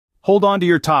Hold on to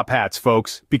your top hats,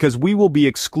 folks, because we will be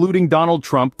excluding Donald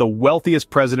Trump, the wealthiest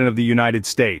president of the United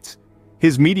States.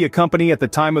 His media company at the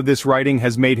time of this writing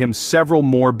has made him several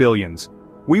more billions.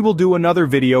 We will do another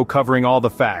video covering all the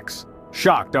facts.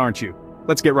 Shocked, aren't you?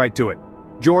 Let's get right to it.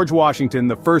 George Washington,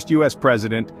 the first U.S.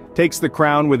 president, takes the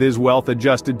crown with his wealth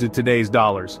adjusted to today's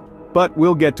dollars. But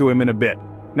we'll get to him in a bit.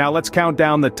 Now let's count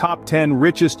down the top 10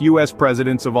 richest U.S.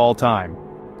 presidents of all time.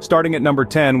 Starting at number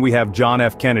 10, we have John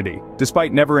F. Kennedy.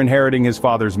 Despite never inheriting his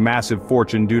father's massive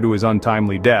fortune due to his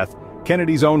untimely death,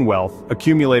 Kennedy's own wealth,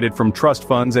 accumulated from trust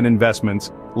funds and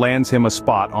investments, lands him a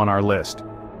spot on our list.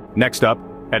 Next up,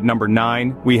 at number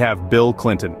 9, we have Bill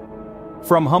Clinton.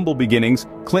 From humble beginnings,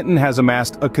 Clinton has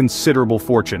amassed a considerable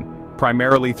fortune,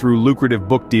 primarily through lucrative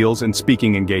book deals and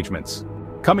speaking engagements.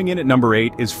 Coming in at number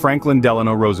 8 is Franklin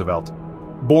Delano Roosevelt.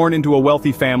 Born into a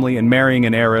wealthy family and marrying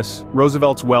an heiress,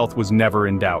 Roosevelt's wealth was never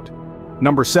in doubt.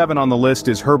 Number 7 on the list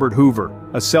is Herbert Hoover,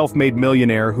 a self-made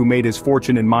millionaire who made his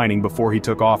fortune in mining before he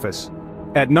took office.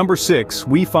 At number 6,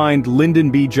 we find Lyndon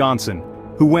B. Johnson,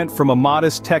 who went from a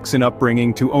modest Texan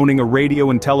upbringing to owning a radio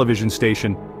and television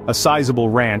station, a sizable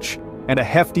ranch, and a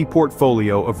hefty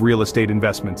portfolio of real estate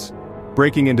investments.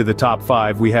 Breaking into the top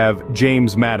 5, we have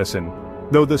James Madison.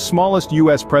 Though the smallest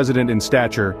U.S. president in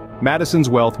stature, Madison's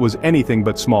wealth was anything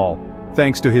but small,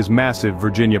 thanks to his massive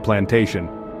Virginia plantation.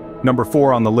 Number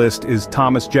 4 on the list is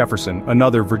Thomas Jefferson,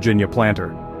 another Virginia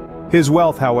planter. His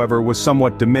wealth, however, was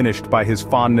somewhat diminished by his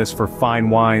fondness for fine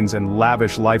wines and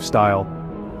lavish lifestyle.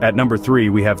 At number 3,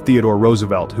 we have Theodore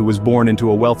Roosevelt, who was born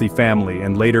into a wealthy family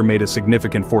and later made a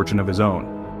significant fortune of his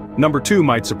own. Number 2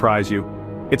 might surprise you.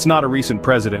 It's not a recent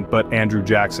president, but Andrew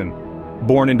Jackson.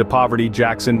 Born into poverty,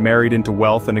 Jackson married into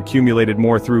wealth and accumulated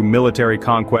more through military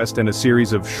conquest and a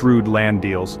series of shrewd land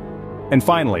deals. And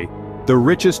finally, the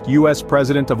richest U.S.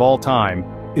 president of all time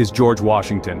is George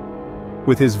Washington.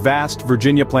 With his vast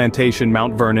Virginia plantation,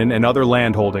 Mount Vernon, and other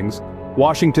land holdings,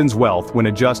 Washington's wealth, when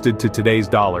adjusted to today's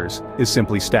dollars, is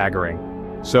simply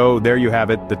staggering. So there you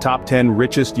have it, the top 10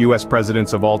 richest U.S.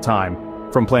 presidents of all time.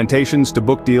 From plantations to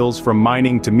book deals, from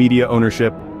mining to media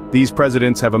ownership, these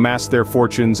presidents have amassed their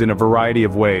fortunes in a variety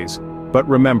of ways. But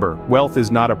remember, wealth is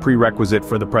not a prerequisite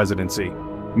for the presidency.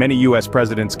 Many U.S.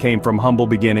 presidents came from humble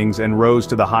beginnings and rose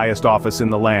to the highest office in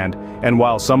the land, and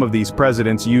while some of these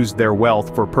presidents used their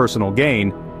wealth for personal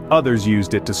gain, others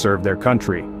used it to serve their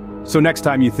country. So next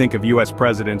time you think of U.S.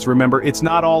 presidents, remember it's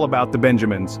not all about the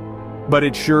Benjamins. But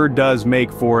it sure does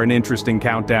make for an interesting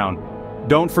countdown.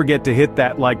 Don't forget to hit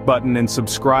that like button and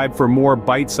subscribe for more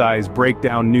bite-sized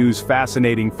breakdown news,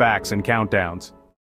 fascinating facts and countdowns.